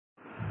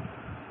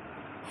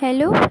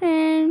Hello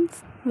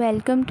friends,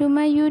 welcome to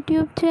my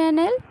YouTube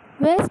channel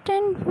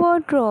Western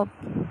Wardrobe.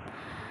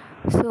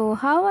 So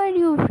how are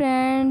you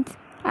friends?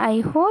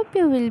 I hope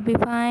you will be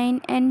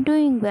fine and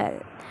doing well.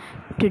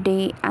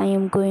 Today I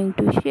am going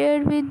to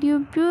share with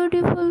you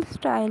beautiful,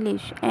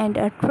 stylish and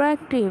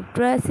attractive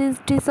dresses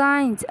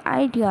designs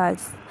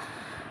ideas.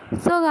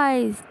 So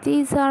guys,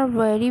 these are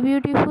very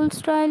beautiful,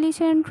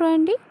 stylish and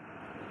trendy.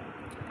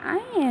 I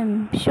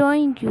am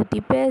showing you the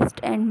best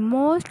and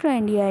most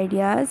trendy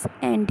ideas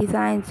and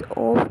designs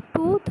of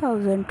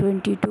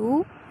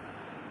 2022.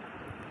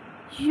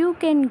 You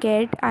can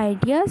get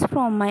ideas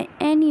from my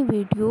any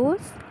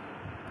videos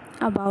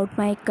about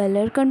my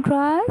color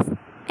contrast,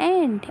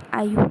 and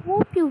I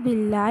hope you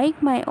will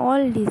like my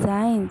all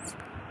designs.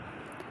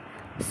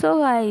 So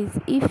guys,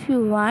 if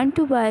you want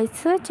to buy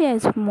such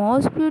as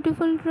most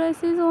beautiful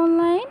dresses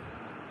online,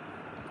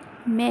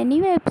 many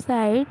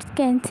websites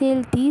can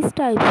sell these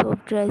types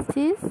of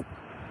dresses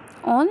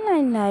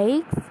online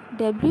like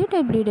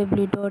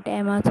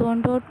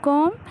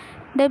www.amazon.com,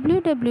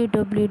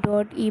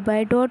 www.ebay.com,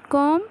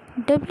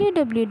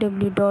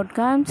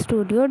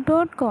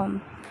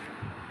 www.gamstudio.com.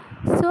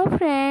 So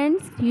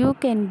friends, you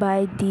can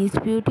buy these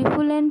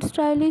beautiful and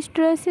stylish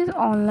dresses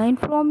online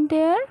from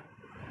there.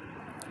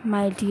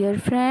 My dear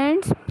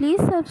friends, please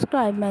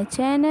subscribe my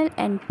channel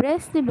and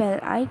press the bell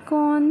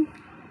icon.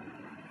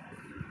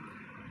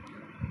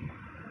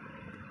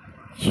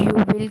 You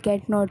will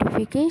get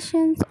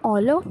notifications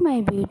all of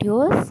my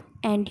videos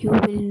and you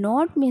will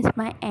not miss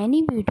my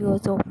any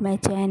videos of my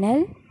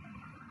channel.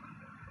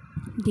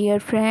 Dear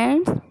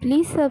friends,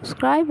 please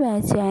subscribe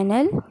my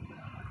channel.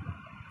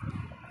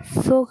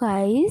 So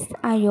guys,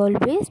 I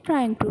always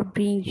trying to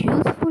bring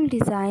useful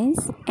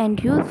designs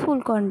and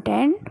useful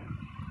content.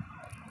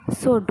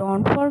 So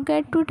don't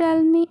forget to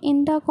tell me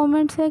in the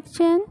comment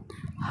section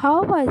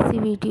how was the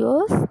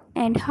videos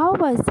and how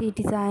was the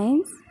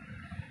designs.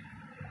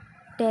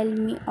 Tell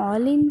me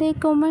all in the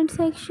comment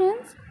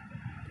sections.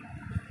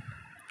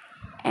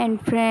 And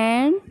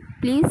friend,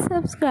 please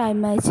subscribe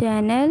my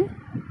channel.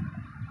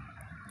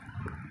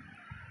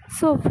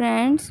 So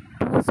friends,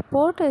 do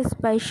support us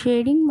by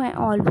sharing my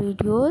all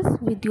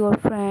videos with your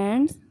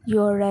friends,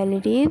 your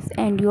relatives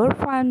and your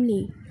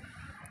family.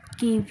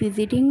 Keep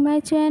visiting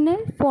my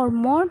channel for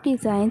more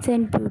designs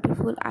and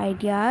beautiful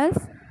ideas.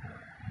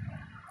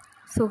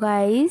 So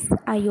guys,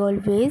 I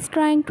always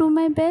trying to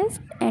my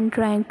best and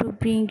trying to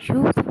bring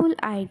useful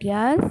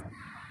ideas.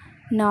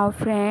 Now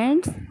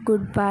friends,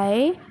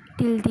 goodbye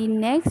till the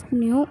next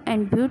new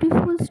and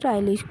beautiful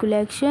stylish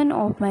collection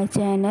of my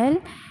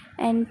channel,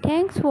 and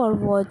thanks for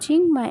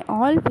watching my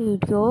all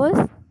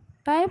videos.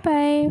 Bye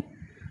bye.